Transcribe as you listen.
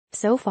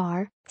So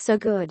far, so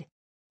good.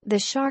 The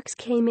Sharks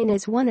came in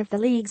as one of the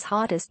league's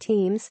hottest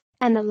teams,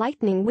 and the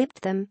Lightning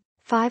whipped them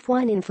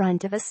 5-1 in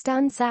front of a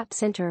stunned Sapp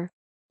Center.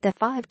 The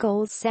 5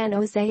 goals San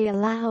Jose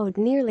allowed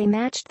nearly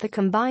matched the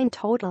combined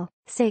total,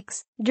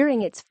 6,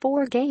 during its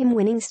 4-game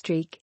winning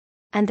streak.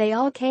 And they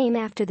all came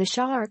after the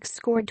Sharks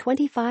scored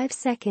 25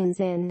 seconds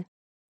in.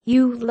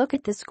 You look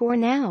at the score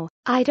now,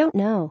 I don't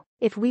know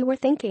if we were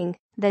thinking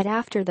that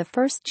after the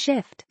first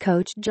shift,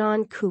 Coach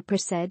Jon Cooper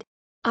said.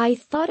 I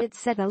thought it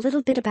said a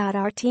little bit about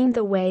our team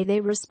the way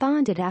they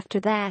responded after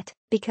that,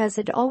 because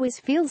it always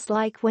feels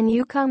like when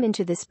you come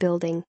into this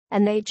building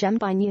and they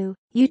jump on you,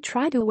 you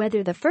try to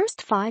weather the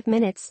first 5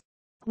 minutes.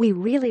 We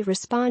really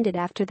responded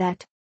after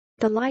that.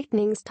 The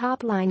Lightning's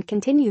top line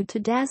continued to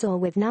dazzle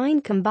with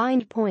 9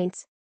 combined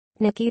points.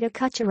 Nikita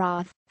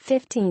Kucherov,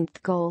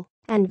 15th goal,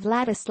 and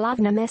Vladislav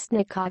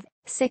Namestnikov,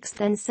 6th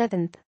and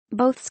 7th,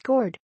 both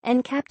scored,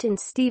 and captain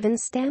Steven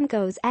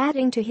Stamkos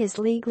adding to his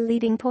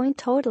league-leading point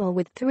total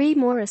with 3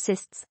 more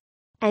assists.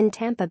 And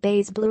Tampa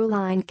Bay's blue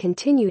line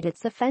continued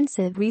its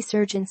offensive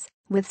resurgence,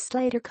 with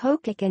Slater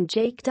Koekkoek and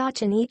Jake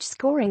Dotchin each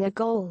scoring a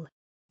goal.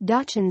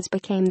 Dotchin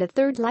became the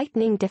 3rd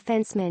Lightning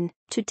defenseman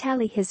to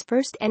tally his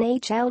first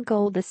NHL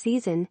goal this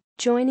season,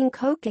 joining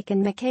Koekkoek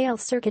and Mikhail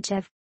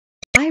Sergachev.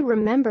 I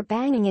remember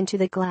banging into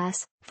the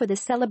glass for the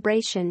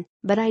celebration,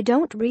 but I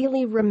don't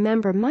really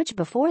remember much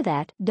before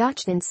that,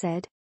 Dotchin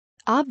said.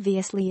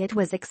 Obviously it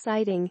was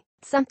exciting,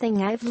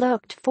 something I've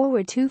looked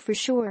forward to for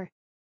sure.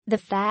 The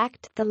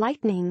fact the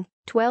Lightning,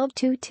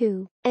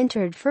 12-2-2,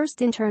 entered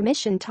first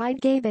intermission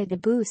tied gave it a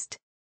boost.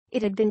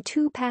 It had been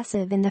too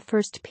passive in the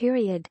first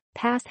period,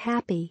 pass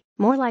happy,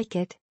 more like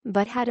it,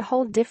 but had a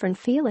whole different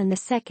feel in the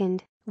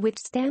second, which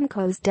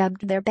Stamkos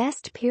dubbed their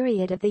best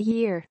period of the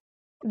year.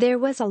 There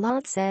was a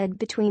lot said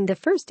between the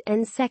first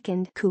and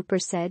second, Cooper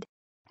said.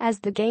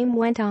 As the game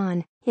went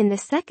on, in the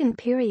second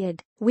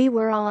period, we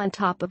were on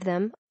top of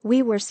them,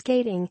 we were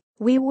skating,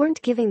 we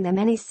weren't giving them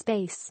any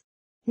space.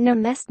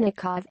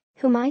 Namestnikov,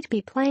 who might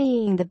be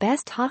playing the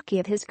best hockey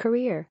of his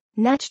career,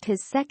 notched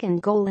his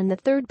second goal in the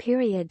third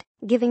period,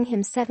 giving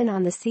him 7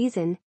 on the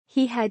season.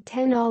 He had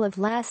 10 all of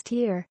last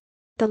year.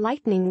 The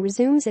Lightning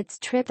resumes its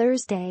trip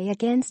Thursday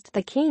against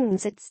the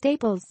Kings at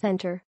Staples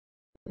Center.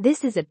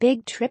 This is a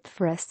big trip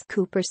for us,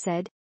 Cooper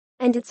said.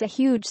 And it's a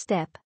huge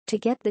step to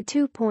get the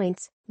 2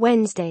 points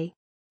Wednesday.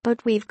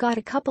 But we've got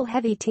a couple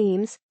heavy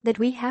teams that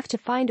we have to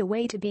find a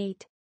way to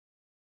beat.